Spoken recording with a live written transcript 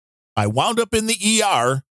I wound up in the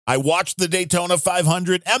ER. I watched the Daytona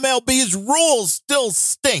 500. MLB's rules still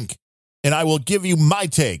stink. And I will give you my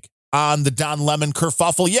take on the Don Lemon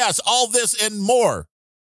kerfuffle. Yes, all this and more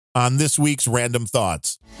on this week's Random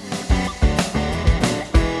Thoughts.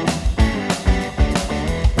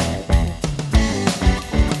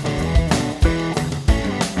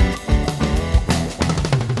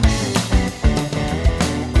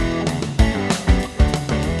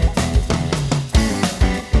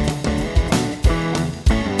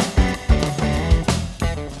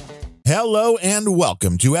 Hello and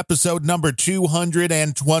welcome to episode number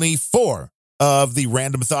 224 of the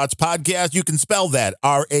Random Thoughts podcast. You can spell that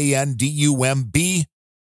RANDUMB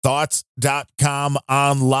thoughts.com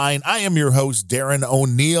online. I am your host, Darren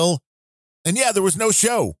O'Neill. And yeah, there was no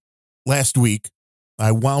show last week.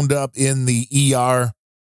 I wound up in the ER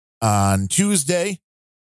on Tuesday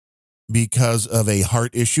because of a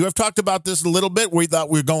heart issue. I've talked about this a little bit. We thought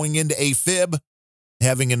we were going into AFib,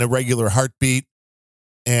 having an irregular heartbeat.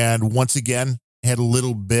 And once again, had a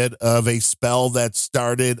little bit of a spell that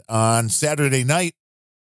started on Saturday night.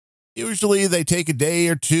 Usually they take a day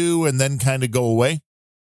or two and then kind of go away.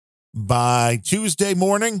 By Tuesday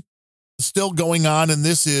morning, still going on. And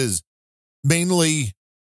this is mainly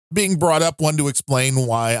being brought up, one, to explain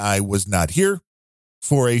why I was not here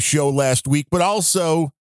for a show last week, but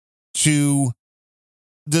also to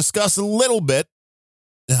discuss a little bit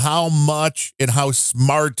how much and how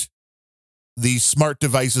smart these smart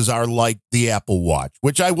devices are, like the Apple Watch,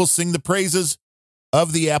 which I will sing the praises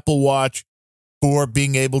of the Apple Watch for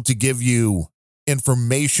being able to give you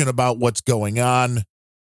information about what's going on.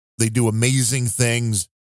 They do amazing things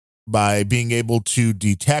by being able to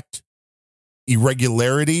detect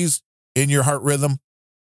irregularities in your heart rhythm.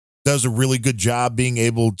 Does a really good job being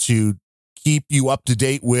able to keep you up to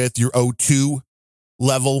date with your O2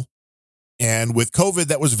 level. And with COVID,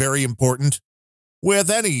 that was very important.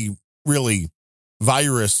 With any really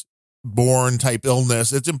virus-borne type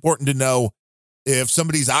illness, it's important to know if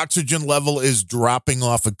somebody's oxygen level is dropping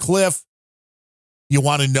off a cliff. You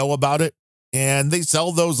want to know about it. And they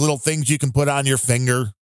sell those little things you can put on your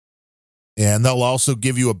finger. And they'll also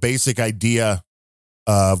give you a basic idea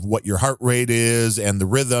of what your heart rate is and the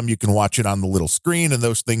rhythm. You can watch it on the little screen, and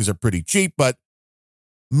those things are pretty cheap. But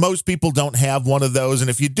most people don't have one of those. And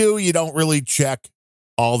if you do, you don't really check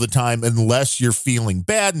all the time unless you're feeling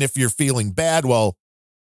bad. And if you're feeling bad, well,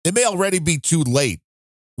 it may already be too late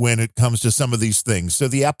when it comes to some of these things. So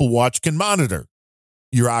the Apple Watch can monitor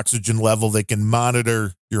your oxygen level. They can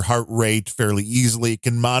monitor your heart rate fairly easily. It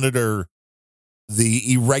can monitor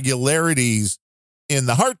the irregularities in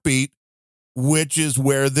the heartbeat, which is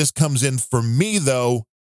where this comes in for me, though,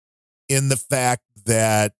 in the fact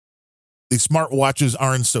that the smartwatches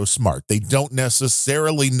aren't so smart. They don't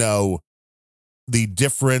necessarily know the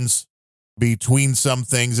difference between some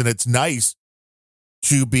things, and it's nice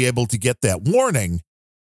to be able to get that warning.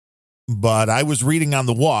 But I was reading on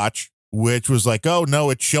the watch, which was like, oh no,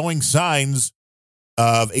 it's showing signs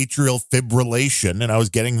of atrial fibrillation. And I was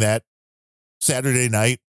getting that Saturday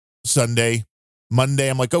night, Sunday, Monday.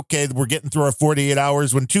 I'm like, okay, we're getting through our 48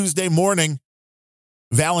 hours. When Tuesday morning,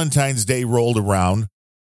 Valentine's Day rolled around,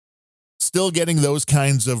 still getting those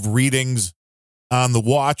kinds of readings on the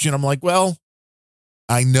watch. And I'm like, well,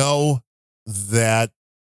 I know that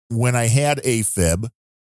when I had AFib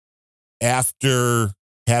after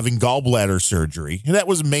having gallbladder surgery, and that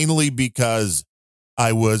was mainly because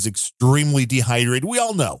I was extremely dehydrated. We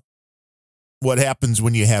all know what happens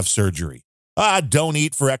when you have surgery. Don't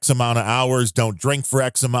eat for X amount of hours. Don't drink for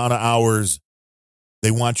X amount of hours.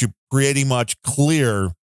 They want you pretty much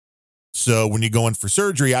clear. So when you go in for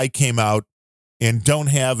surgery, I came out and don't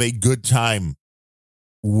have a good time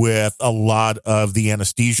with a lot of the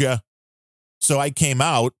anesthesia. So I came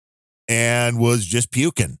out and was just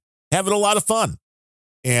puking, having a lot of fun,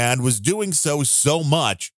 and was doing so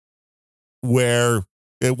much where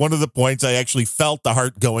at one of the points I actually felt the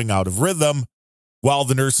heart going out of rhythm while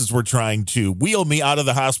the nurses were trying to wheel me out of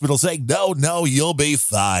the hospital, saying, no, you'll be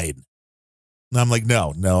fine. And I'm like,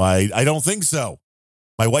 no, I don't think so.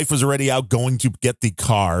 My wife was already out going to get the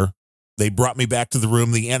car. They brought me back to the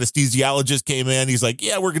room. The anesthesiologist came in. He's like,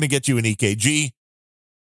 yeah, we're going to get you an EKG.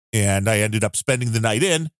 And I ended up spending the night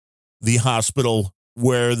in the hospital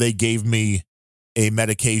where they gave me a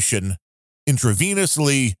medication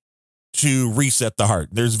intravenously to reset the heart.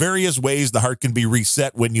 There's various ways the heart can be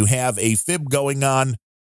reset when you have AFib going on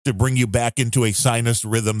to bring you back into a sinus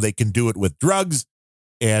rhythm. They can do it with drugs,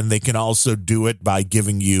 and they can also do it by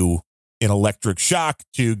giving you an electric shock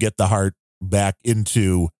to get the heart back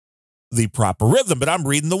into the proper rhythm. But I'm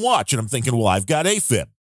reading the watch and I'm thinking, well, I've got AFib.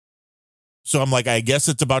 So I'm like, I guess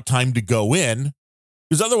it's about time to go in.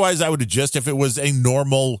 Because otherwise I would have just, if it was a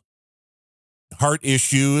normal heart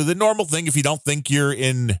issue, the normal thing, if you don't think you're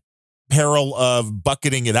in peril of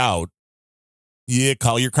bucketing it out, you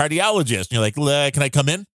call your cardiologist. And you're like, can I come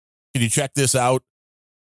in? Can you check this out?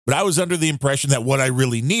 But I was under the impression that what I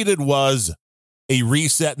really needed was a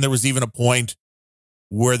reset. And there was even a point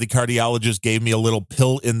where the cardiologist gave me a little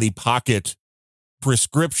pill in the pocket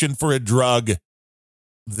prescription for a drug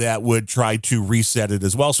that would try to reset it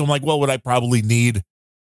as well. So I'm like, well, what I probably need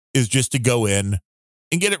is just to go in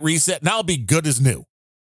and get it reset, and I'll be good as new.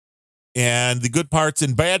 And the good parts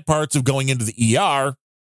and bad parts of going into the ER,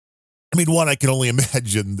 I mean, one, I can only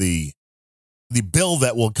imagine the bill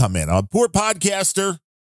that will come in. A poor podcaster,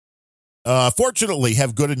 fortunately,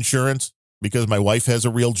 have good insurance because my wife has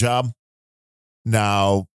a real job.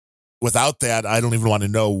 Now, without that, I don't even want to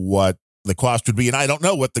know what the cost would be, and I don't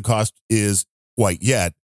know what the cost is quite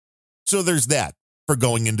yet. So there's that for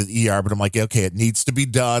going into the ER, but I'm like, okay, it needs to be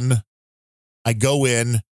done. I go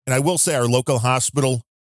in, and I will say our local hospital,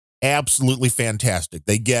 absolutely fantastic.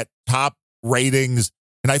 They get top ratings,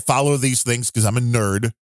 and I follow these things because I'm a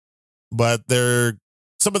nerd, but they're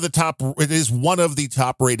some of the top, it is one of the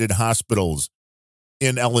top rated hospitals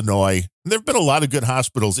in Illinois. And there've been a lot of good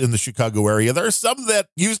hospitals in the Chicago area. There are some that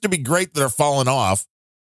used to be great that are falling off,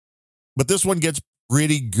 but this one gets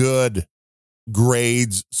pretty good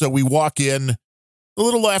grades. So we walk in a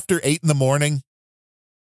little after 8 a.m.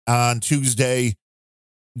 on Tuesday,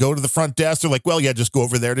 go to the front desk. They're like, well, yeah, just go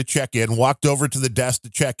over there to check in. Walked over to the desk to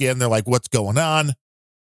check in. They're like, what's going on?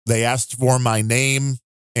 They asked for my name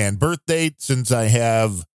and birth date since I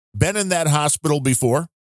have been in that hospital before,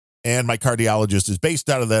 and my cardiologist is based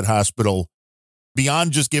out of that hospital.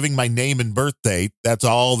 Beyond just giving my name and birth date, that's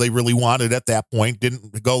all they really wanted at that point.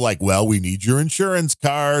 Didn't go like, well, we need your insurance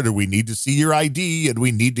card, or we need to see your ID, and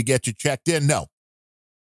we need to get you checked in. No.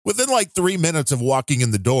 Within like 3 minutes of walking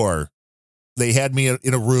in the door, they had me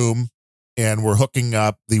in a room and were hooking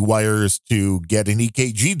up the wires to get an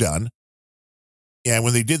EKG done. And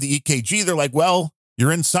when they did the EKG, they're like, well,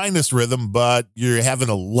 you're in sinus rhythm, but you're having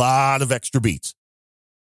a lot of extra beats.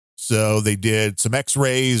 So they did some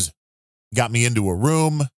x-rays, got me into a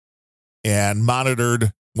room and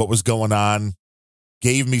monitored what was going on,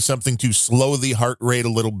 gave me something to slow the heart rate a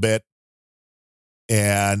little bit.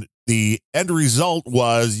 And the end result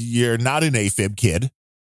was, you're not an AFib kid.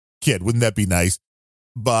 Wouldn't that be nice?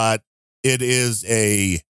 But it is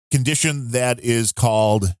a condition that is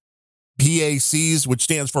called PACs, which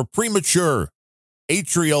stands for premature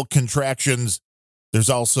atrial contractions. There's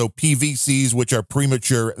also PVCs, which are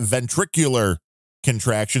premature ventricular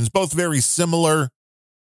contractions, both very similar.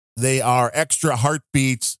 They are extra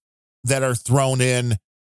heartbeats that are thrown in.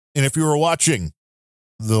 And if you were watching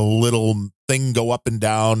the little thing go up and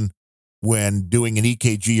down when doing an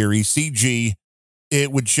EKG or ECG,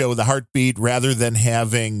 it would show the heartbeat rather than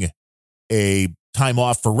having a time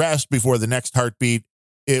off for rest before the next heartbeat.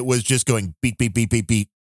 It was just going beat, beat, beat, beat, beat.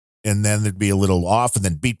 And then there'd be a little off and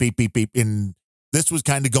then beat, beat, beat, beat. And this was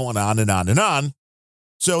kind of going on and on and on.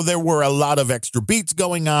 So there were a lot of extra beats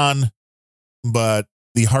going on, but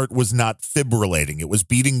the heart was not fibrillating. It was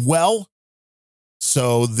beating well.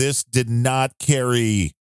 So this did not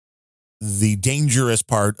carry the dangerous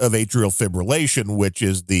part of atrial fibrillation, which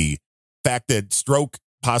is the fact that stroke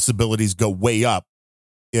possibilities go way up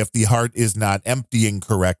if the heart is not emptying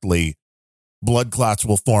correctly. Blood clots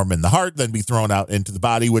will form in the heart, then be thrown out into the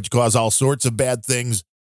body, which cause all sorts of bad things.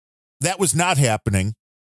 That was not happening,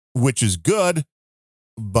 which is good.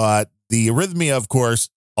 But the arrhythmia, of course,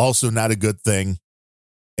 also not a good thing.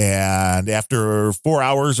 And after 4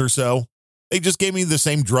 hours or so, they just gave me the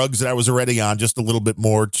same drugs that I was already on, just a little bit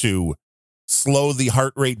more to slow the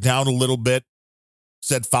heart rate down a little bit.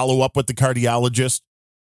 Said follow up with the cardiologist.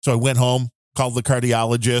 So I went home, called the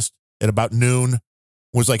cardiologist at about noon.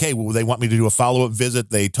 Was like, hey, well, they want me to do a follow-up visit.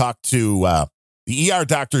 They talked to, the ER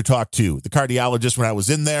doctor talked to the cardiologist when I was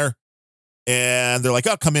in there. And they're like,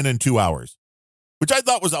 I'll come in 2 hours, which I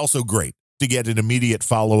thought was also great to get an immediate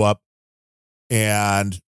follow-up.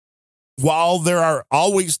 And while there are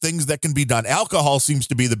always things that can be done, alcohol seems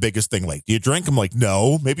to be the biggest thing. Like, do you drink? I'm like,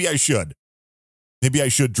 no, maybe I should. Maybe I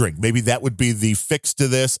should drink. Maybe that would be the fix to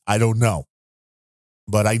this. I don't know.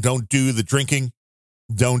 But I don't do the drinking,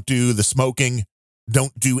 don't do the smoking,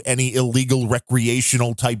 don't do any illegal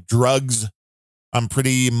recreational type drugs. I'm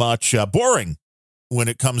pretty much boring when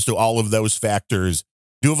it comes to all of those factors.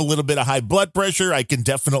 Do have a little bit of high blood pressure. I can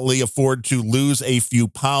definitely afford to lose a few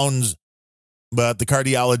pounds. But the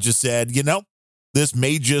cardiologist said, this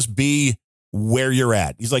may just be where you're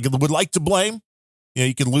at. He's like, would like to blame.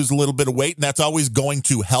 You can lose a little bit of weight, and that's always going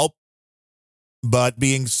to help. But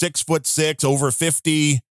being 6'6", over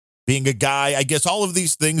 50, being a guy, I guess all of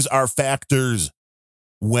these things are factors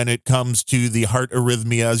when it comes to the heart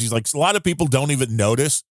arrhythmias. He's like, a lot of people don't even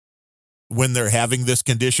notice when they're having this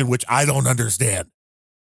condition, which I don't understand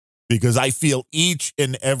because I feel each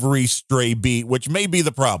and every stray beat, which may be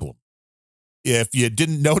the problem. If you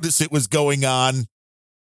didn't notice it was going on,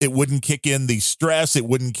 it wouldn't kick in the stress. It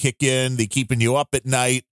wouldn't kick in the keeping you up at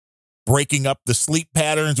night, breaking up the sleep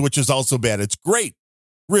patterns, which is also bad. It's great,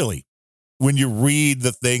 really, when you read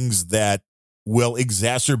the things that will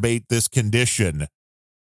exacerbate this condition.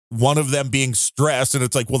 One of them being stress. And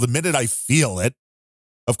it's like, well, the minute I feel it,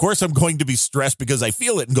 of course, I'm going to be stressed because I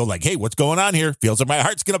feel it and go like, hey, what's going on here? Feels like my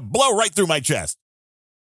heart's going to blow right through my chest.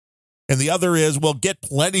 And the other is, well, get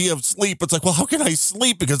plenty of sleep. It's like, well, how can I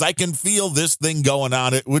sleep? Because I can feel this thing going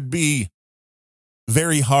on. It would be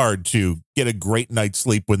very hard to get a great night's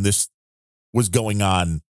sleep when this was going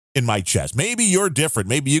on in my chest. Maybe you're different.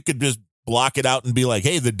 Maybe you could just block it out and be like,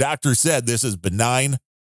 hey, the doctor said this is benign.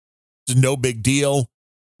 It's no big deal.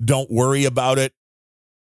 Don't worry about it.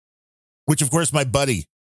 Which, of course, my buddy,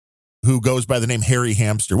 who goes by the name Harry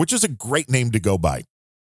Hamster, which is a great name to go by,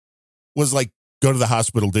 was like, go to the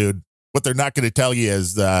hospital, dude. What they're not going to tell you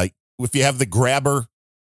is if you have the grabber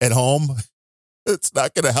at home, it's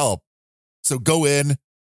not going to help. So go in,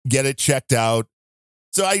 get it checked out.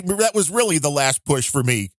 So that was really the last push for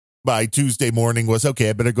me by Tuesday morning was, okay,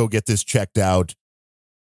 I better go get this checked out.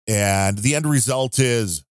 And the end result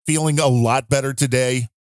is feeling a lot better today,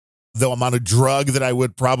 though I'm on a drug that I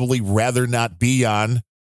would probably rather not be on.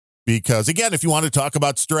 Because, again, if you want to talk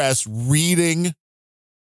about stress, reading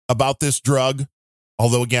about this drug,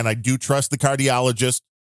 although, again, I do trust the cardiologist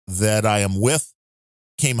that I am with,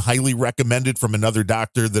 came highly recommended from another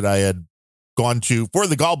doctor that I had gone to for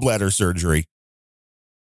the gallbladder surgery,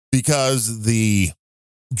 because the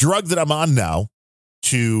drug that I'm on now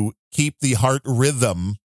to keep the heart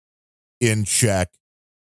rhythm in check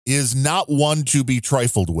is not one to be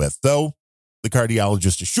trifled with, though the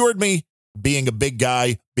cardiologist assured me, being a big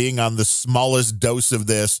guy, being on the smallest dose of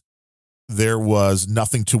this, there was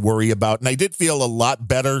nothing to worry about. And I did feel a lot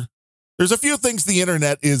better. There's a few things the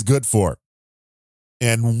internet is good for.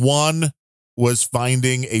 And one was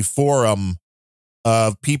finding a forum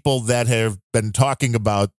of people that have been talking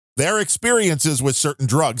about their experiences with certain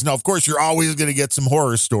drugs. Now, of course, you're always going to get some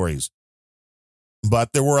horror stories.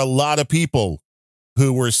 But there were a lot of people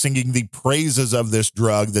who were singing the praises of this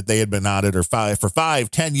drug that they had been on it for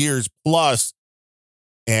 5-10 years plus.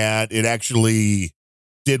 And it actually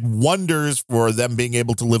did wonders for them being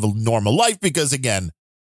able to live a normal life because, again,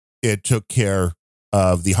 it took care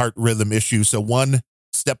of the heart rhythm issue. So one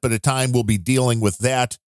step at a time, we'll be dealing with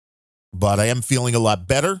that. But I am feeling a lot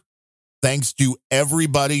better. Thanks to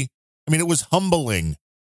everybody. I mean, it was humbling,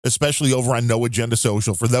 especially over on No Agenda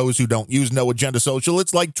Social. For those who don't use No Agenda Social,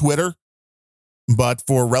 it's like Twitter, but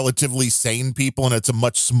for relatively sane people, and it's a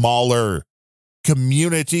much smaller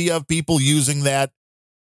community of people using that.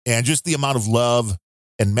 And just the amount of love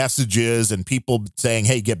and messages and people saying,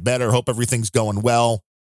 hey, get better, hope everything's going well.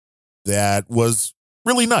 That was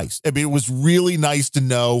really nice. I mean, it was really nice to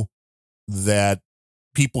know that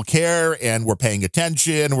people care and we're paying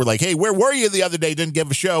attention. We're like, hey, where were you the other day? Didn't give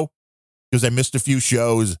a show because I missed a few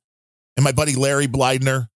shows. And my buddy Larry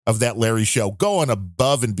Bleidner of That Larry Show going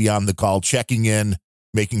above and beyond the call, checking in,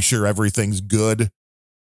 making sure everything's good.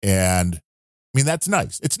 And I mean, that's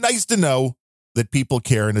nice. It's nice to know that people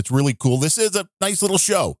care, and it's really cool. This is a nice little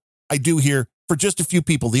show I do here for just a few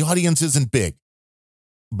people. The audience isn't big,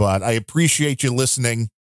 but I appreciate you listening,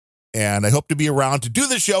 and I hope to be around to do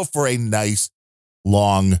the show for a nice,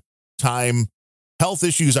 long time. Health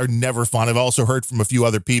issues are never fun. I've also heard from a few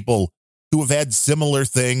other people who have had similar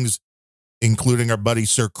things, including our buddy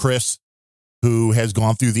Sir Chris, who has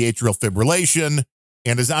gone through the atrial fibrillation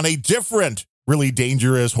and is on a different, really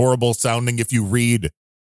dangerous, horrible sounding, if you read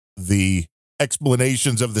the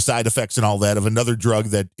explanations of the side effects and all that, of another drug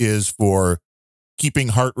that is for keeping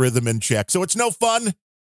heart rhythm in check. So it's no fun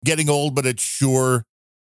getting old, but it sure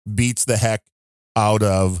beats the heck out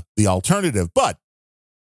of the alternative. But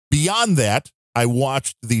beyond that, I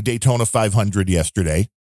watched the Daytona 500 yesterday.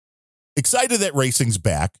 Excited that racing's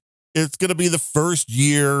back. It's going to be the first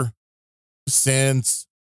year since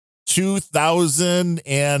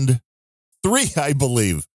 2003, I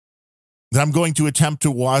believe, that I'm going to attempt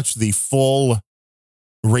to watch the full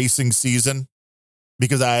racing season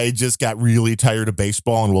because I just got really tired of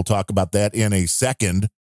baseball, and we'll talk about that in a second.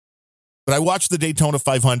 But I watched the Daytona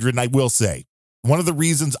 500, and I will say, one of the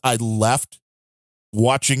reasons I left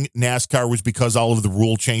watching NASCAR was because all of the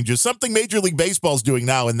rule changes, something Major League Baseball is doing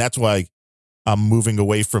now, and that's why I'm moving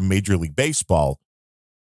away from Major League Baseball.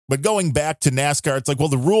 But going back to NASCAR, it's like, well,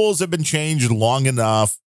 the rules have been changed long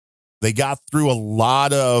enough. They got through a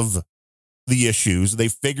lot of the issues. They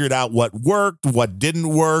figured out what worked, what didn't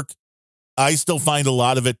work. I still find a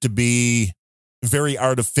lot of it to be very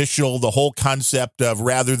artificial. The whole concept of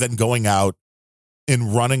rather than going out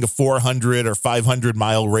and running a 400 or 500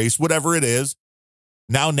 mile race, whatever it is,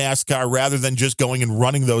 now NASCAR, rather than just going and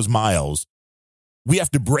running those miles, we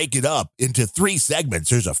have to break it up into 3 segments.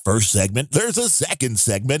 There's a first segment, there's a second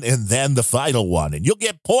segment, and then the final one. And you'll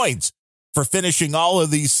get points for finishing all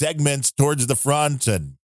of these segments towards the front.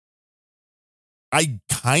 And I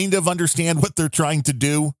kind of understand what they're trying to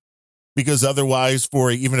do, because otherwise,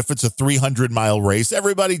 for even if it's a 300-mile race,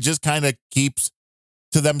 everybody just kind of keeps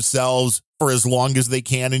to themselves for as long as they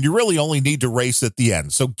can, and you really only need to race at the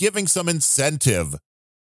end. So giving some incentive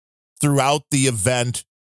throughout the event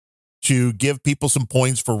to give people some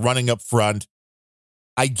points for running up front,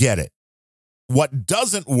 I get it. What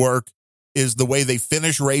doesn't work is the way they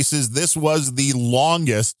finish races. This was the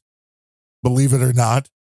longest, believe it or not,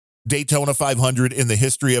 Daytona 500 in the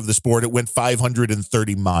history of the sport. It went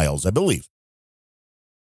 530 miles, I believe,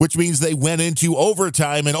 which means they went into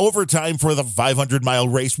overtime, and overtime for the 500-mile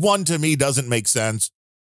race, one, to me, doesn't make sense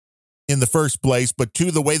in the first place, but two,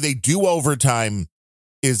 the way they do overtime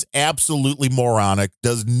is absolutely moronic,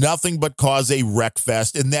 does nothing but cause a wreck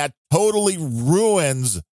fest, and that totally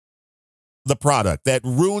ruins the product. That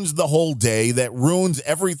ruins the whole day. That ruins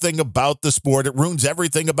everything about the sport. It ruins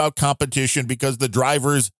everything about competition, because the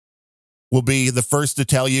drivers will be the first to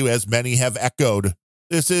tell you, as many have echoed,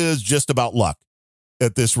 this is just about luck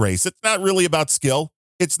at this race. It's not really about skill.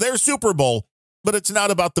 It's their Super Bowl, but it's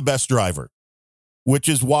not about the best driver, which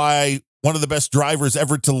is why one of the best drivers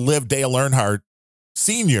ever to live, Dale Earnhardt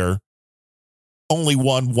Sr., only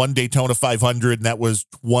won one Daytona 500, and that was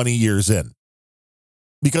 20 years in.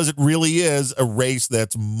 Because it really is a race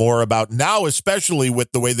that's more about, now especially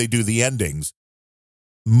with the way they do the endings,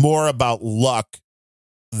 more about luck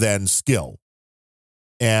than skill.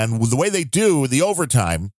 And the way they do the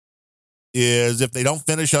overtime is, if they don't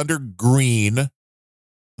finish under green,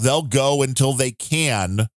 they'll go until they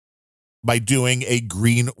can by doing a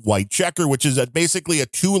green-white checker, which is basically a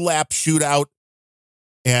 2-lap shootout.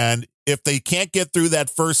 And if they can't get through that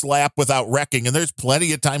first lap without wrecking, and there's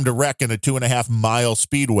plenty of time to wreck in a 2.5-mile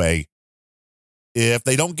speedway, if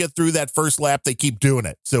they don't get through that first lap, they keep doing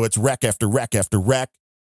it. So it's wreck after wreck after wreck.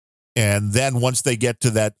 And then once they get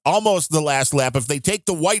to that, almost the last lap, if they take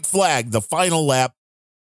the white flag, the final lap,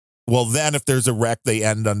 well, then if there's a wreck, they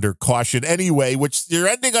end under caution anyway, which you're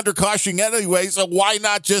ending under caution anyway. So why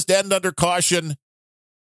not just end under caution?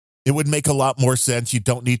 It would make a lot more sense. You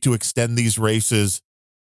don't need to extend these races.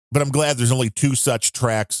 But I'm glad there's only 2 such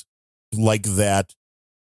tracks like that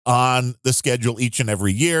on the schedule each and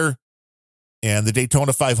every year. And the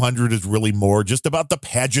Daytona 500 is really more just about the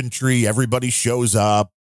pageantry. Everybody shows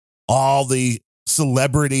up, all the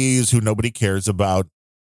celebrities who nobody cares about.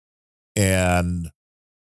 And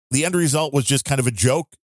the end result was just kind of a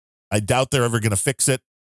joke. I doubt they're ever going to fix it.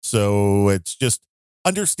 So it's just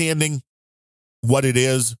understanding what it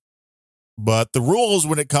is. But the rules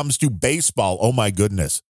when it comes to baseball, oh my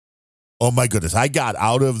goodness. Oh my goodness. I got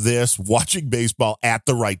out of this watching baseball at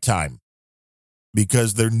the right time,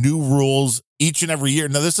 because they're new rules each and every year.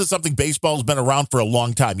 Now, this is something baseball's been around for a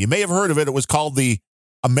long time. You may have heard of it. It was called the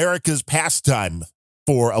America's pastime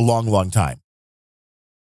for a long, long time.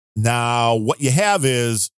 Now, what you have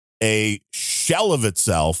is a shell of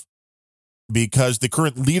itself, because the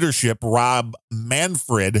current leadership, Rob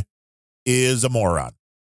Manfred, is a moron,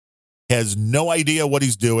 has no idea what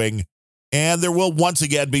he's doing. And there will once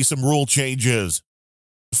again be some rule changes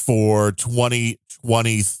for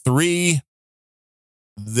 2023.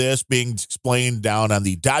 This being explained down on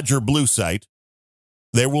the Dodger Blue site.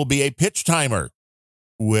 There will be a pitch timer,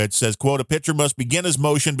 which says, quote, a pitcher must begin his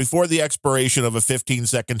motion before the expiration of a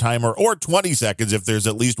 15-second timer, or 20 seconds if there's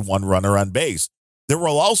at least one runner on base. There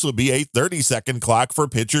will also be a 30-second clock for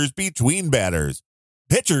pitchers between batters.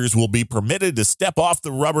 Pitchers will be permitted to step off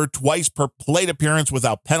the rubber twice per plate appearance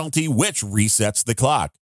without penalty, which resets the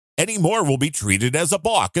clock. Any more will be treated as a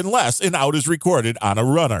balk unless an out is recorded on a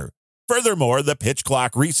runner. Furthermore, the pitch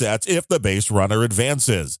clock resets if the base runner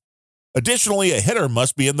advances. Additionally, a hitter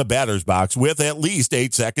must be in the batter's box with at least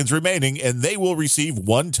 8 seconds remaining, and they will receive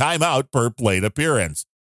 1 timeout per plate appearance.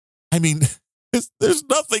 I mean, there's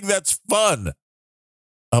nothing that's fun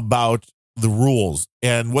about the rules.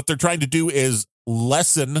 And what they're trying to do is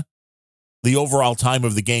lessen the overall time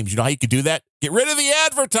of the games. You know how you could do that? Get rid of the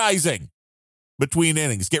advertising between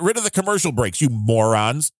innings. Get rid of the commercial breaks, you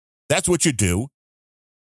morons. That's what you do.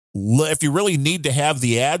 if you really need to have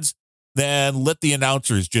the ads, then let the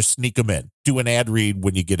announcers just sneak them in. Do an ad read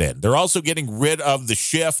when you get in. They're also getting rid of the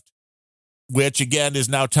shift, which again is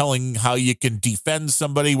now telling how you can defend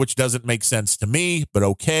somebody, which doesn't make sense to me, but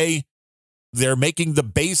okay. They're making the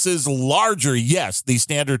bases larger. Yes, the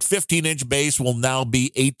standard 15-inch base will now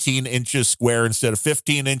be 18 inches square instead of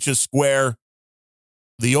 15 inches square.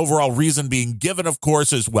 The overall reason being given, of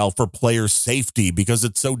course, is, well, for player safety, because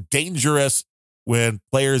it's so dangerous when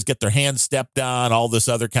players get their hands stepped on, all this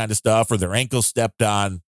other kind of stuff, or their ankles stepped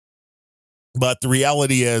on. But the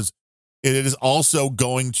reality is, it is also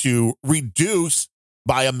going to reduce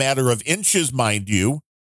by a matter of inches, mind you,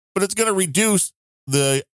 but it's going to reduce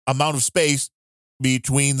the amount of space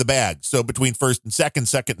between the bags. So between first and second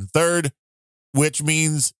and third, which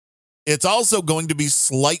means it's also going to be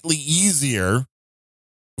slightly easier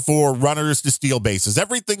for runners to steal bases.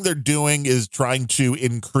 Everything they're doing is trying to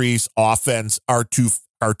increase offense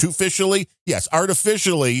artificially. Yes,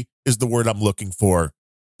 artificially is the word I'm looking for.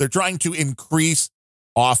 They're trying to increase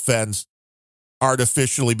offense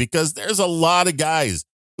artificially because there's a lot of guys.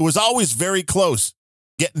 It was always very close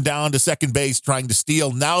getting down to second base, trying to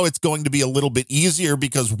steal. Now it's going to be a little bit easier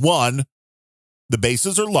because, one, the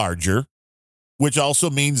bases are larger, which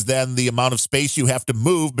also means then the amount of space you have to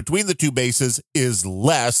move between the two bases is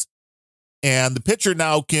less. And the pitcher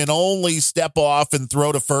now can only step off and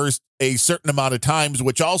throw to first a certain amount of times,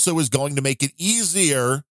 which also is going to make it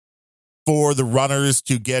easier for the runners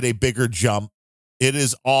to get a bigger jump. It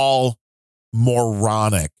is all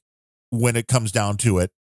moronic when it comes down to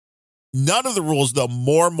it. None of the rules, though,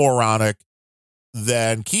 more moronic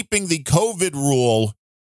than keeping the COVID rule,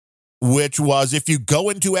 which was if you go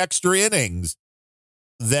into extra innings,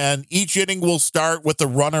 then each inning will start with the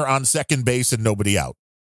runner on second base and nobody out.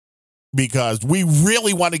 Because we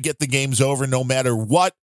really want to get the games over no matter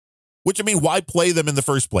what. Which, I mean, why play them in the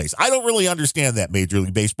first place? I don't really understand that, Major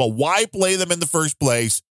League Baseball. Why play them in the first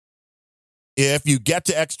place if you get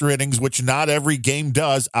to extra innings, which not every game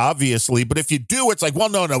does, obviously. But if you do, it's like, well,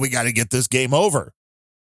 no, we got to get this game over.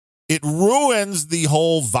 It ruins the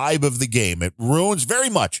whole vibe of the game. It ruins very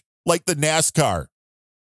much like the NASCAR,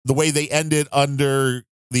 the way they ended under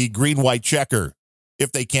the green-white checker.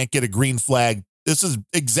 If they can't get a green flag, this is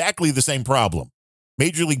exactly the same problem.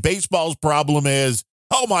 Major League Baseball's problem is,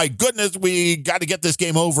 oh my goodness, we got to get this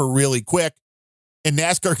game over really quick. And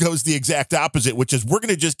NASCAR goes the exact opposite, which is we're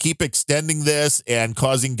going to just keep extending this and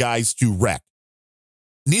causing guys to wreck.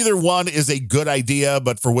 Neither one is a good idea,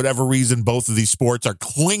 but for whatever reason, both of these sports are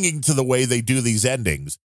clinging to the way they do these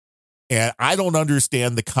endings. And I don't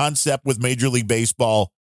understand the concept with Major League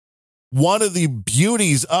Baseball. One of the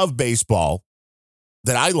beauties of baseball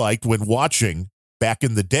that I liked when watching back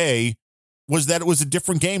in the day was that it was a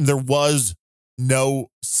different game. There was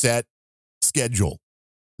no set schedule,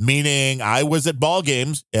 meaning I was at ball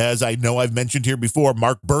games, as I know I've mentioned here before,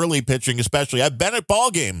 Mark Burley pitching especially. I've been at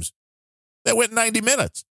ball games that went 90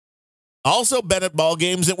 minutes. Also been at ball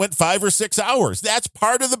games that went 5 or 6 hours. That's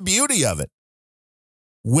part of the beauty of it.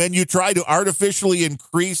 When you try to artificially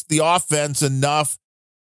increase the offense enough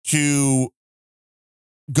to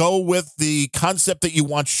go with the concept that you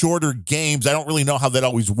want shorter games, I don't really know how that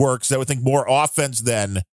always works. I would think more offense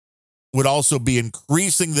then would also be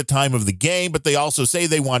increasing the time of the game, but they also say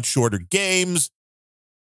they want shorter games,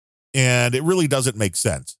 and it really doesn't make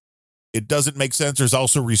sense. It doesn't make sense. There's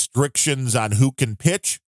also restrictions on who can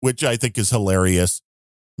pitch, which I think is hilarious,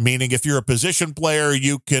 meaning if you're a position player,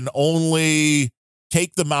 you can only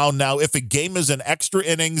take the mound now if a game is in extra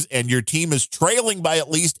innings and your team is trailing by at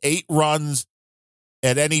least 8 runs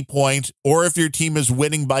at any point, or if your team is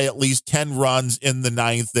winning by at least 10 runs in the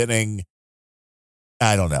 9th inning.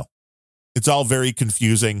 I don't know. It's all very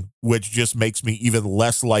confusing, which just makes me even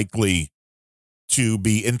less likely to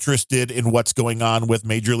be interested in what's going on with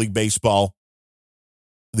Major League Baseball.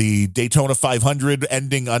 The Daytona 500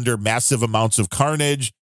 ending under massive amounts of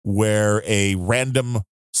carnage, where a random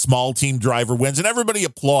small team driver wins and everybody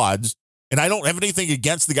applauds. And I don't have anything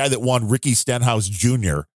against the guy that won, Ricky Stenhouse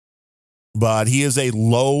Jr., but he is a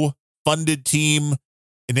low-funded team,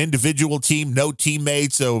 an individual team, no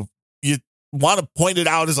teammates. So you want to point it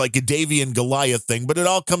out as like a Davy and Goliath thing, but it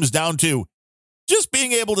all comes down to just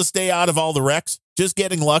being able to stay out of all the wrecks, just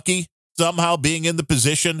getting lucky, somehow being in the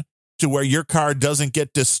position to where your car doesn't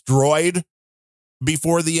get destroyed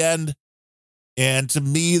before the end. And to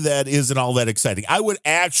me, that isn't all that exciting. I would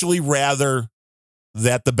actually rather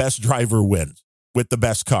that the best driver wins with the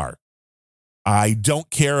best car. I don't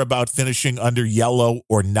care about finishing under yellow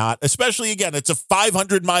or not, especially, again, it's a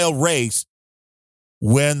 500-mile race.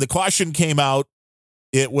 When the caution came out,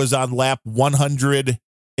 it was on lap 180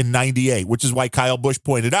 in 98, which is why Kyle Busch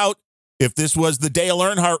pointed out, if this was the Dale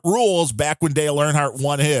Earnhardt rules back when Dale Earnhardt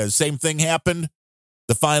won his, same thing happened.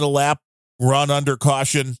 The final lap, run under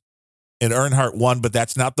caution, and Earnhardt won, but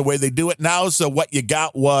that's not the way they do it now. So what you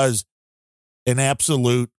got was an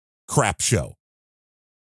absolute crap show.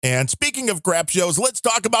 And speaking of crap shows, let's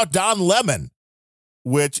talk about Don Lemon,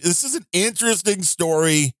 which this is an interesting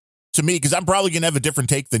story to me because I'm probably going to have a different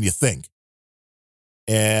take than you think.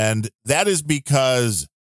 And that is because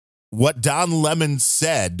what Don Lemon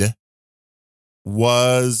said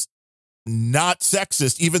was not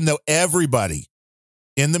sexist, even though everybody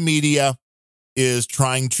in the media is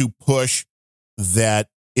trying to push that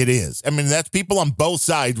it is. I mean, that's people on both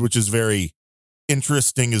sides, which is very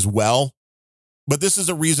interesting as well. But this is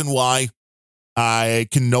a reason why I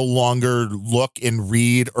can no longer look and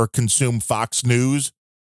read or consume Fox News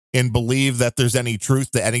and believe that there's any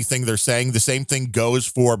truth to anything they're saying. The same thing goes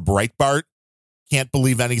for Breitbart. Can't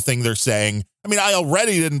believe anything they're saying. I mean, I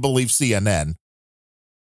already didn't believe CNN.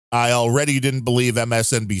 I already didn't believe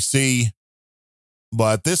MSNBC.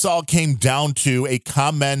 But this all came down to a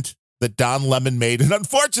comment that Don Lemon made. And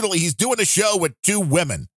unfortunately, he's doing a show with two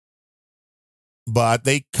women. But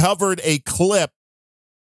they covered a clip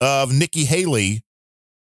of Nikki Haley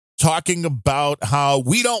talking about how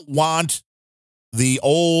we don't want the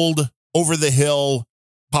old over-the-hill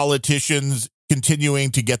politicians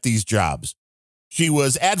continuing to get these jobs. She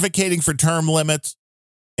was advocating for term limits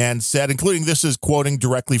and said, including this is quoting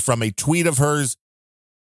directly from a tweet of hers,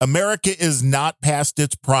 America is not past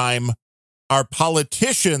its prime. Our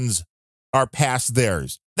politicians are past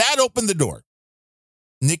theirs. That opened the door.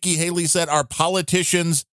 Nikki Haley said our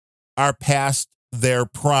politicians are past their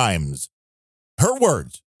primes. Her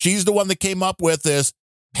words. She's the one that came up with this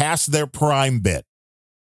past their prime bit.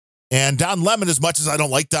 And Don Lemon, as much as I don't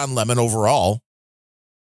like Don Lemon overall,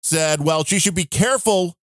 said, well, she should be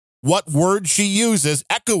careful what words she uses,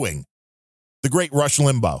 echoing the great Rush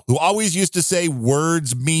Limbaugh, who always used to say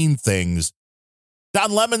words mean things.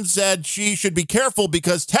 Don Lemon said she should be careful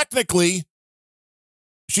because technically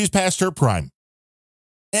she's past her prime.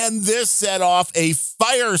 And this set off a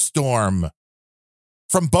firestorm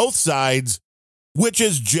from both sides, which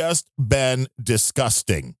has just been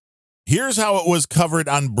disgusting. Here's how it was covered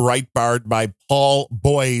on Breitbart by Paul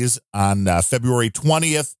Boyes on February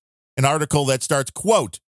 20th, an article that starts,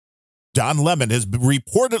 quote, Don Lemon has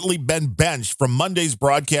reportedly been benched from Monday's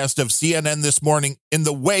broadcast of CNN This Morning in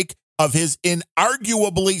the wake of his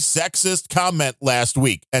inarguably sexist comment last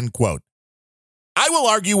week, end quote. I will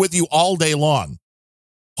argue with you all day long,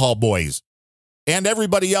 Paul Boyes, and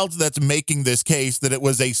everybody else that's making this case that it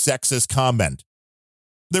was a sexist comment.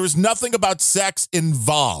 There was nothing about sex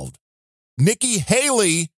involved. Nikki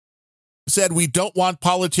Haley said we don't want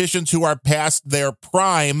politicians who are past their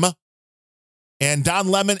prime. And Don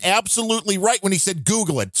Lemon absolutely right when he said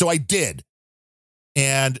Google it. So I did.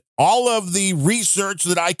 And all of the research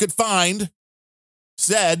that I could find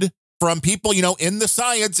said from people, in the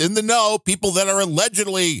science, in the know, people that are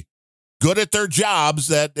allegedly good at their jobs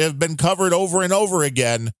that have been covered over and over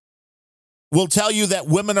again, will tell you that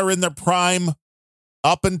women are in their prime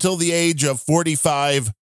up until the age of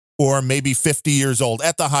 45 or maybe 50 years old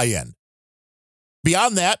at the high end.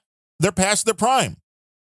 Beyond that, they're past their prime.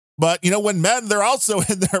 But, when men, they're also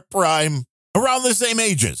in their prime around the same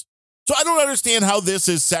ages. So I don't understand how this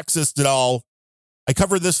is sexist at all. I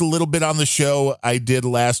covered this a little bit on the show I did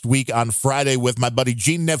last week on Friday with my buddy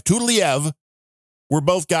Gene Nevtuliev. We're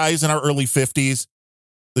both guys in our early 50s.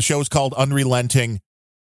 The show is called Unrelenting.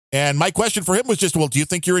 And my question for him was just, well, do you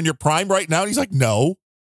think you're in your prime right now? And he's like, no.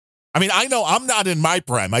 I mean, I know I'm not in my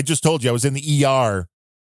prime. I just told you I was in the ER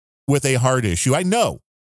with a heart issue. I know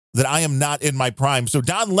that I am not in my prime. So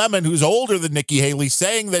Don Lemon, who's older than Nikki Haley,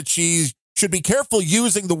 saying that she should be careful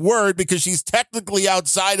using the word because she's technically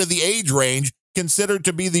outside of the age range considered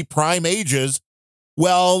to be the prime ages.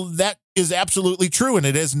 Well, that is absolutely true, and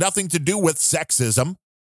it has nothing to do with sexism.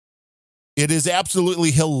 It is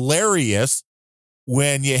absolutely hilarious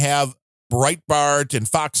when you have Breitbart and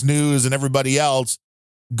Fox News and everybody else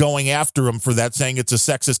going after him for that, saying it's a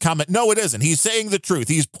sexist comment. No, it isn't. He's saying the truth.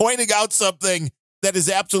 He's pointing out something that is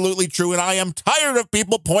absolutely true, and I am tired of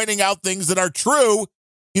people pointing out things that are true,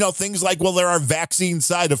 things like, well, there are vaccine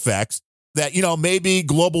side effects, that, maybe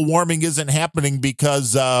global warming isn't happening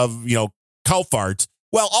because of, cow farts.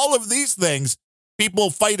 Well, all of these things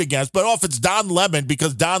people fight against, but if it's Don Lemon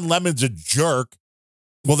because Don Lemon's a jerk,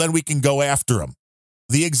 well, then we can go after him.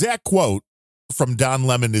 The exact quote from Don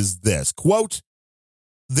Lemon is this, quote,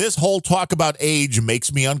 this whole talk about age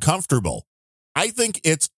makes me uncomfortable. I think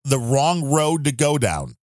it's the wrong road to go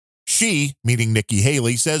down. She, meaning Nikki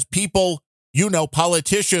Haley, says people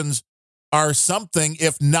politicians are something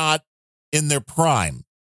if not in their prime.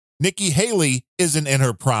 Nikki Haley isn't in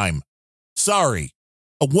her prime. Sorry.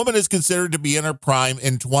 A woman is considered to be in her prime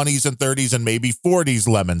in 20s and 30s and maybe 40s,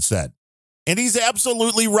 Lemon said. And he's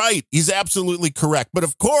absolutely right. He's absolutely correct. But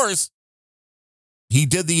of course, he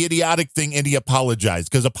did the idiotic thing and he apologized,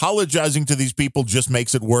 because apologizing to these people just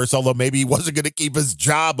makes it worse, although maybe he wasn't going to keep his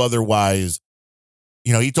job otherwise.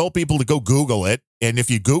 He told people to go Google it. And if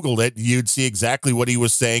you Googled it, you'd see exactly what he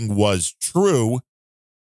was saying was true.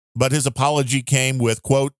 But his apology came with,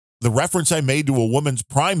 quote, "The reference I made to a woman's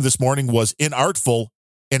prime this morning was inartful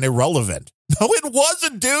and irrelevant." No, it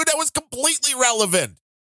wasn't, dude. That was completely relevant,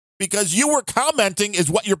 because you were commenting, is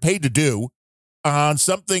what you're paid to do, on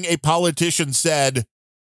something a politician said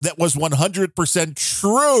that was 100%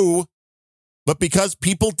 true, but because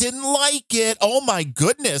people didn't like it, oh my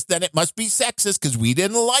goodness, then it must be sexist because we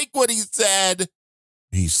didn't like what he said.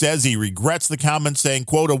 He says he regrets the comment, saying,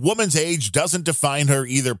 quote, "A woman's age doesn't define her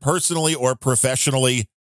either personally or professionally.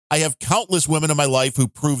 I have countless women in my life who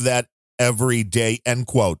prove that every day," end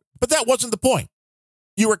quote. But that wasn't the point.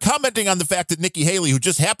 You were commenting on the fact that Nikki Haley, who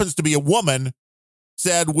just happens to be a woman,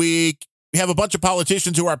 said we have a bunch of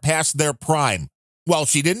politicians who are past their prime. Well,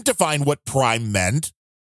 she didn't define what prime meant.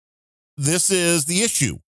 This is the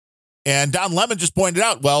issue. And Don Lemon just pointed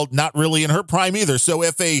out, well, not really in her prime either. So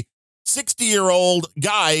if a 60-year-old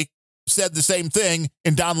guy said the same thing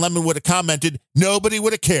and Don Lemon would have commented, nobody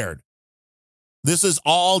would have cared. This is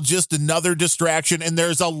all just another distraction, and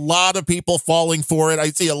there's a lot of people falling for it. I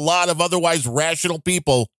see a lot of otherwise rational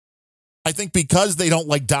people, I think because they don't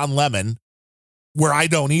like Don Lemon, where I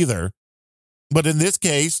don't either. But in this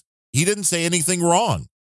case, he didn't say anything wrong,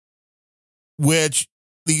 which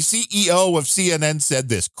the CEO of CNN said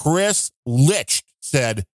this. Chris Licht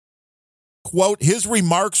said, quote, "His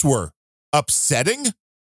remarks were upsetting,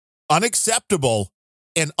 unacceptable,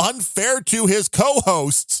 and unfair to his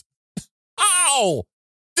co-hosts." Ow!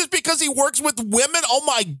 Just because he works with women? Oh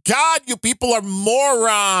my God, you people are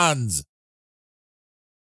morons.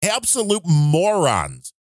 Absolute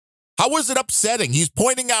morons. How is it upsetting? He's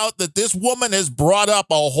pointing out that this woman has brought up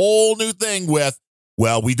a whole new thing with,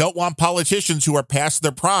 well, we don't want politicians who are past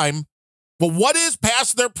their prime. Well, what is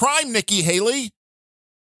past their prime, Nikki Haley?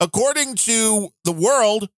 According to the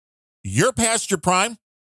world, you're past your prime.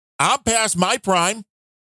 I'm past my prime.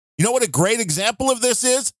 You know what a great example of this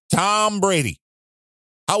is? Tom Brady.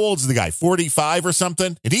 How old's the guy? 45 or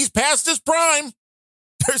something? And he's past his prime.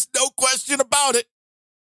 There's no question about it.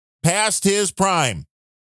 Past his prime.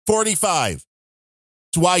 45.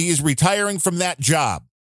 That's why he's retiring from that job.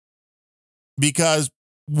 Because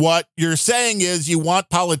what you're saying is you want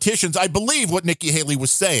politicians, I believe what Nikki Haley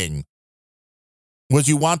was saying was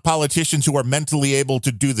you want politicians who are mentally able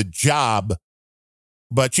to do the job,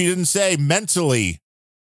 but she didn't say mentally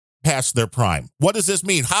past their prime. What does this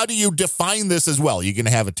mean? How do you define this as well? You're going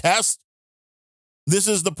to have a test? This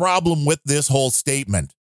is the problem with this whole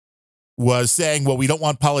statement, was saying, well, we don't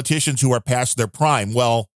want politicians who are past their prime.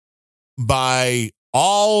 Well, by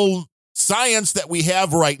all science that we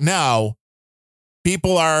have right now,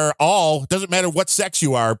 people are all, doesn't matter what sex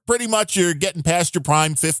you are, pretty much you're getting past your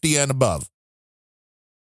prime, 50 and above.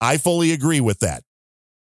 I fully agree with that.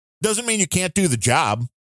 Doesn't mean you can't do the job.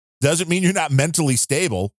 Doesn't mean you're not mentally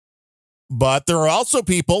stable. But there are also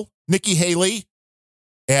people, Nikki Haley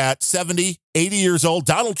at 70, 80 years old.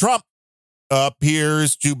 Donald Trump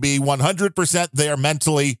appears to be 100% there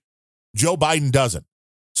mentally. Joe Biden doesn't.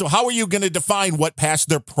 So how are you going to define what past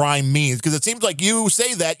their prime means? Because it seems like you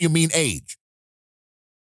say that, you mean age.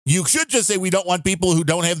 You should just say we don't want people who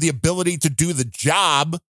don't have the ability to do the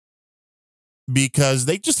job, because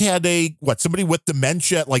they just had somebody with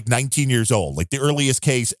dementia at like 19 years old, like the earliest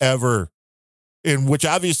case ever, in which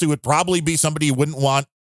obviously would probably be somebody you wouldn't want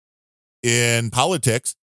in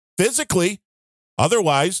politics physically,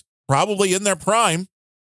 otherwise probably in their prime.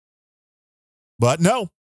 But no,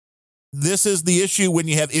 this is the issue when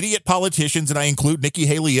you have idiot politicians, and I include Nikki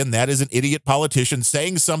Haley in that as an idiot politician,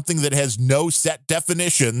 saying something that has no set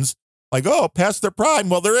definitions, like, oh, past their prime.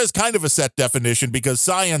 Well, there is kind of a set definition, because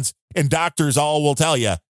science and doctors all will tell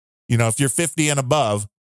you, if you're 50 and above,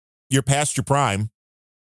 you're past your prime.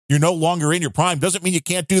 You're no longer in your prime. Doesn't mean you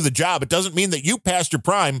can't do the job. It doesn't mean that you passed your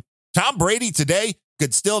prime. Tom Brady today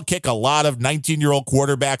could still kick a lot of 19-year-old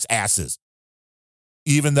quarterbacks' asses,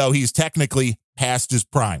 even though he's technically past his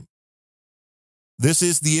prime. This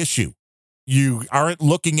is the issue. You aren't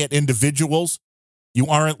looking at individuals. You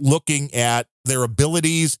aren't looking at their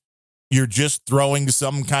abilities. You're just throwing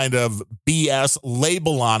some kind of BS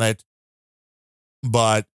label on it.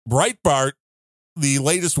 But Breitbart, the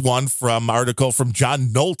latest one article from John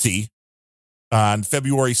Nolte, on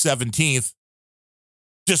February 17th.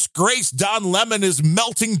 Disgrace, Don Lemon is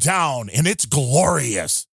melting down, and it's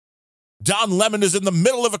glorious. Don Lemon is in the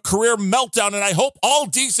middle of a career meltdown, and I hope all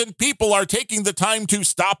decent people are taking the time to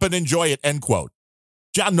stop and enjoy it, end quote.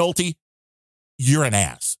 John Nolte, you're an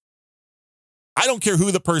ass. I don't care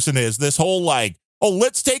who the person is. This whole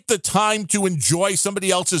let's take the time to enjoy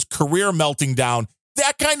somebody else's career melting down.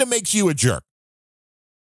 That kind of makes you a jerk.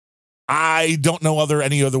 I don't know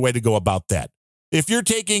any other way to go about that. If you're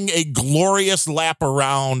taking a glorious lap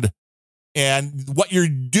around and what you're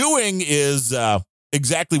doing is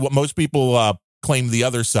exactly what most people claim the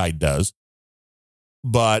other side does,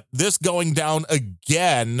 but this going down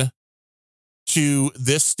again to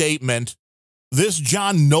this statement, this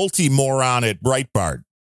John Nolte moron at Breitbart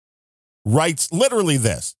writes literally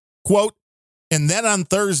this, quote, and then on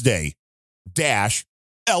Thursday,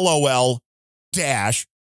 LOL,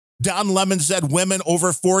 Don Lemon said women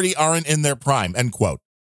over 40 aren't in their prime, end quote.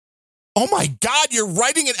 Oh my God, you're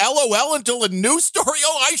writing an LOL until a news story?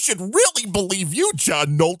 Oh, I should really believe you,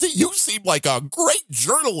 John Nolte. You seem like a great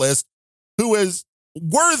journalist who is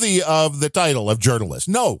worthy of the title of journalist.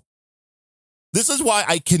 No, this is why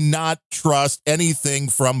I cannot trust anything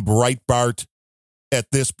from Breitbart at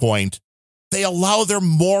this point. They allow their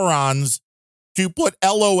morons to put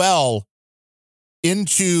LOL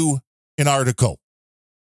into an article.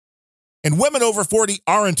 And women over 40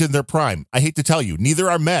 aren't in their prime. I hate to tell you,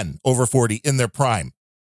 neither are men over 40 in their prime.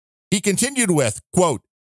 He continued with, quote,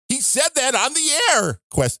 he said that on the air,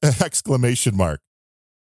 exclamation mark.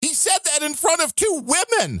 He said that in front of two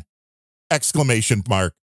women, exclamation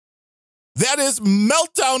mark. That is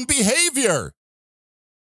meltdown behavior.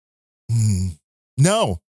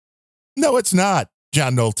 No, it's not,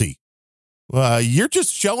 John Nolte. You're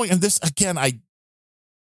just showing, and this, again,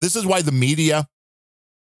 this is why the media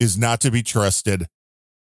is not to be trusted.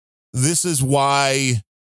 This is why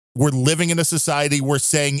we're living in a society where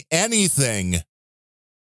saying anything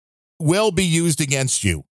will be used against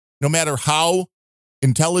you, no matter how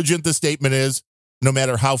intelligent the statement is, no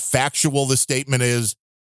matter how factual the statement is.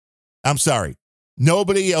 I'm sorry.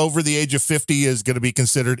 Nobody over the age of 50 is going to be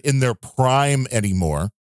considered in their prime anymore.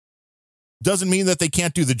 Doesn't mean that they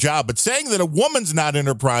can't do the job, but saying that a woman's not in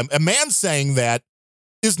her prime, a man saying that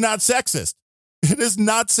is not sexist. It is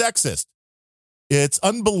not sexist. It's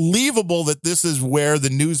unbelievable that this is where the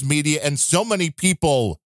news media and so many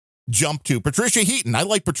people jump to. Patricia Heaton. I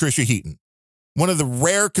like Patricia Heaton. One of the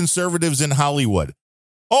rare conservatives in Hollywood.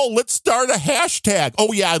 Oh, let's start a hashtag.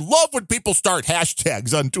 Oh, yeah, I love when people start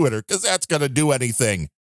hashtags on Twitter because that's going to do anything.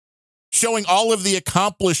 Showing all of the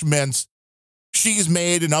accomplishments she's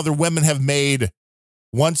made and other women have made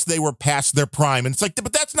once they were past their prime. And it's like,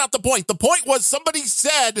 but that's not the point. The point was somebody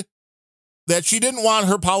said that she didn't want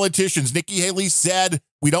her politicians. Nikki Haley said,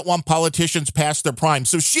 we don't want politicians past their prime.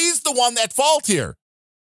 So she's the one at fault here.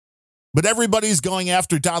 But everybody's going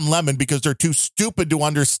after Don Lemon because they're too stupid to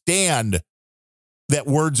understand that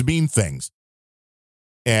words mean things.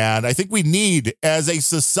 And I think we need, as a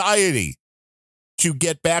society, to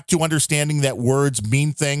get back to understanding that words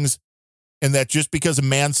mean things and that just because a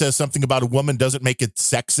man says something about a woman doesn't make it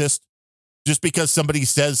sexist. Just because somebody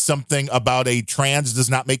says something about a trans does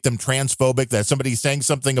not make them transphobic. That somebody saying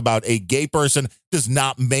something about a gay person does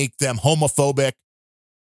not make them homophobic.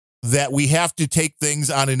 That we have to take things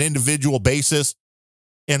on an individual basis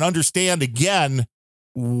and understand, again,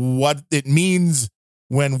 what it means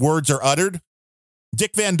when words are uttered.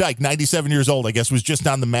 Dick Van Dyke, 97 years old, I guess, was just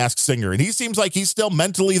on The Masked Singer, and he seems like he's still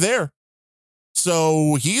mentally there.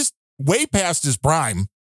 So he's way past his prime.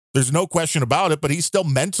 There's no question about it, but he's still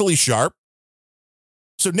mentally sharp.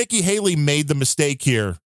 So Nikki Haley made the mistake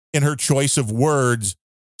here in her choice of words,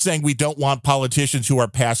 saying we don't want politicians who are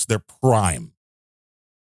past their prime.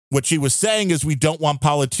 What she was saying is we don't want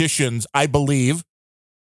politicians, I believe,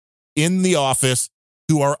 in the office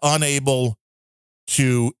who are unable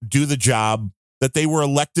to do the job that they were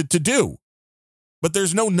elected to do. But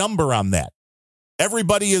there's no number on that.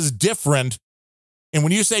 Everybody is different. And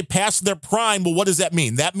when you say past their prime, well, what does that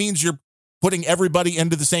mean? That means you're putting everybody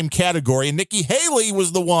into the same category. And Nikki Haley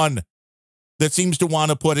was the one that seems to want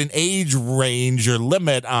to put an age range or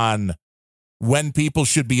limit on when people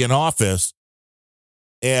should be in office.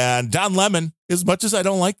 And Don Lemon, as much as I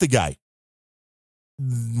don't like the guy,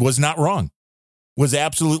 was not wrong, was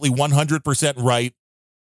absolutely 100% right.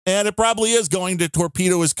 And it probably is going to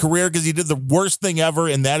torpedo his career because he did the worst thing ever,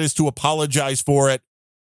 and that is to apologize for it,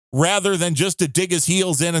 rather than just to dig his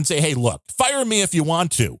heels in and say, hey, look, fire me if you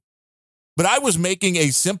want to. But I was making a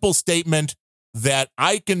simple statement that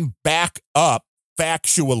I can back up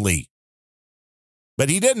factually. But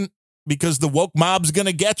he didn't, because the woke mob's going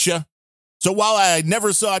to get you. So while I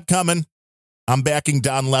never saw it coming, I'm backing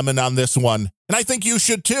Don Lemon on this one. And I think you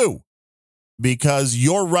should too, because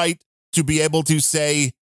your right to be able to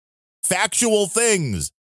say factual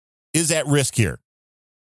things is at risk here.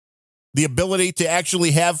 The ability to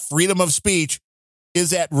actually have freedom of speech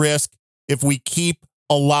is at risk if we keep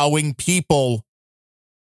allowing people,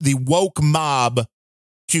 the woke mob,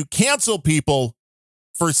 to cancel people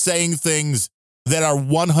for saying things that are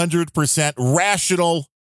 100% rational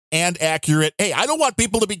and accurate. Hey, I don't want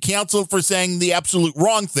people to be canceled for saying the absolute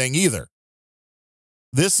wrong thing either.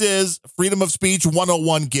 This is freedom of speech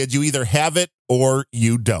 101, kids. You either have it or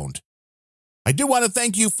you don't. I do want to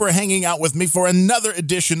thank you for hanging out with me for another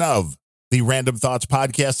edition of the Random Thoughts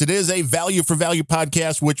Podcast. It is a value for value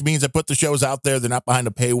podcast, which means I put the shows out there. They're not behind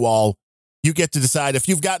a paywall. You get to decide if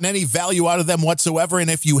you've gotten any value out of them whatsoever. And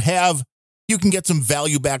if you have, you can get some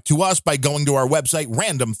value back to us by going to our website,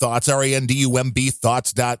 Random Thoughts, RANDUMB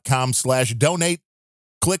thoughts.com/donate.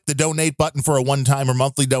 Click the donate button for a one-time or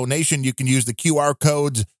monthly donation. You can use the QR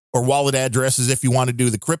codes or wallet addresses if you want to do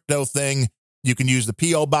the crypto thing. You can use the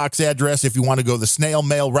P.O. box address if you want to go the snail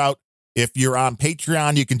mail route. If you're on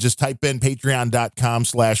Patreon, you can just type in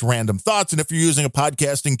patreon.com/random thoughts. And if you're using a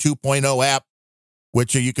podcasting 2.0 app,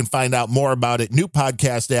 which you can find out more about at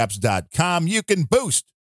newpodcastapps.com, you can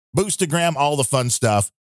Boostagram, all the fun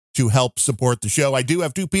stuff to help support the show. I do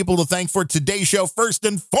have two people to thank for today's show. First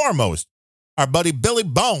and foremost, our buddy Billy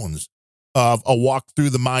Bones of A Walk Through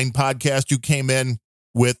the Mind podcast, who came in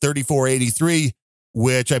with $34.83,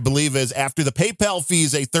 which I believe is, after the PayPal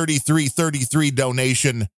fees, a $33.33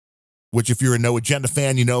 donation, which if you're a No Agenda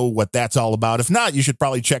fan, you know what that's all about. If not, you should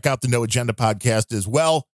probably check out the No Agenda podcast as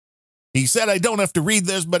well. He said, I don't have to read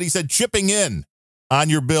this, but he said, chipping in on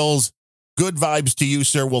your bills. Good vibes to you,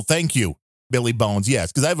 sir. Well, thank you, Billy Bones.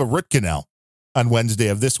 Yes, because I have a root canal on Wednesday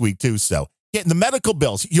of this week, too. So getting the medical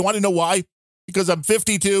bills. You want to know why? Because I'm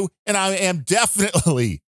 52 and I am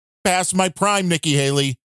definitely past my prime, Nikki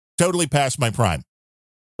Haley. Totally past my prime.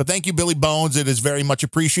 But thank you, Billy Bones. It is very much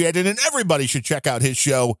appreciated, and everybody should check out his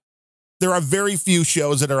show. There are very few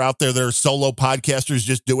shows that are out there that are solo podcasters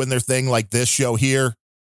just doing their thing like this show here.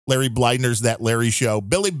 Larry Bleidner's That Larry Show.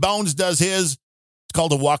 Billy Bones does his. It's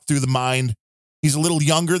called A Walk Through the Mind. He's a little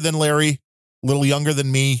younger than Larry, a little younger than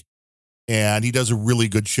me, and he does a really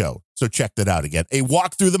good show. So check that out again. A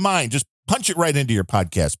Walk Through the Mind. Just punch it right into your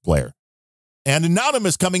podcast player. And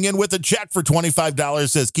Anonymous coming in with a check for $25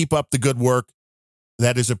 says, keep up the good work.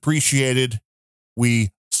 That is appreciated.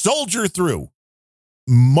 We soldier through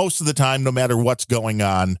most of the time, no matter what's going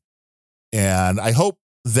on. And I hope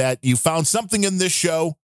that you found something in this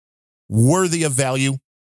show worthy of value.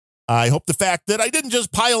 I hope the fact that I didn't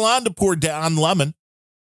just pile on to poor Don Lemon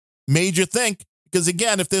made you think, because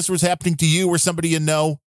again, if this was happening to you or somebody you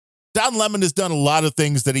know, Don Lemon has done a lot of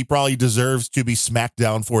things that he probably deserves to be smacked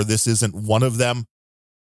down for. This isn't one of them.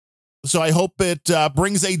 So I hope it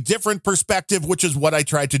brings a different perspective, which is what I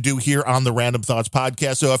tried to do here on the Random Thoughts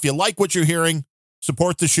podcast. So if you like what you're hearing,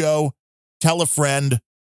 support the show, tell a friend,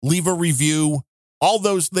 leave a review. All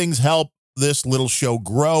those things help this little show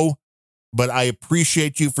grow. But I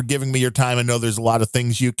appreciate you for giving me your time. I know there's a lot of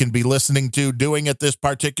things you can be listening to, doing at this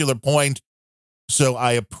particular point. So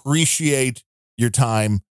I appreciate your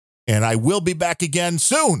time. And I will be back again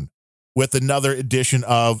soon with another edition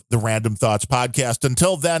of the Random Thoughts podcast.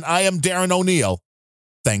 Until then, I am Darren O'Neill.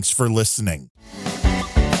 Thanks for listening.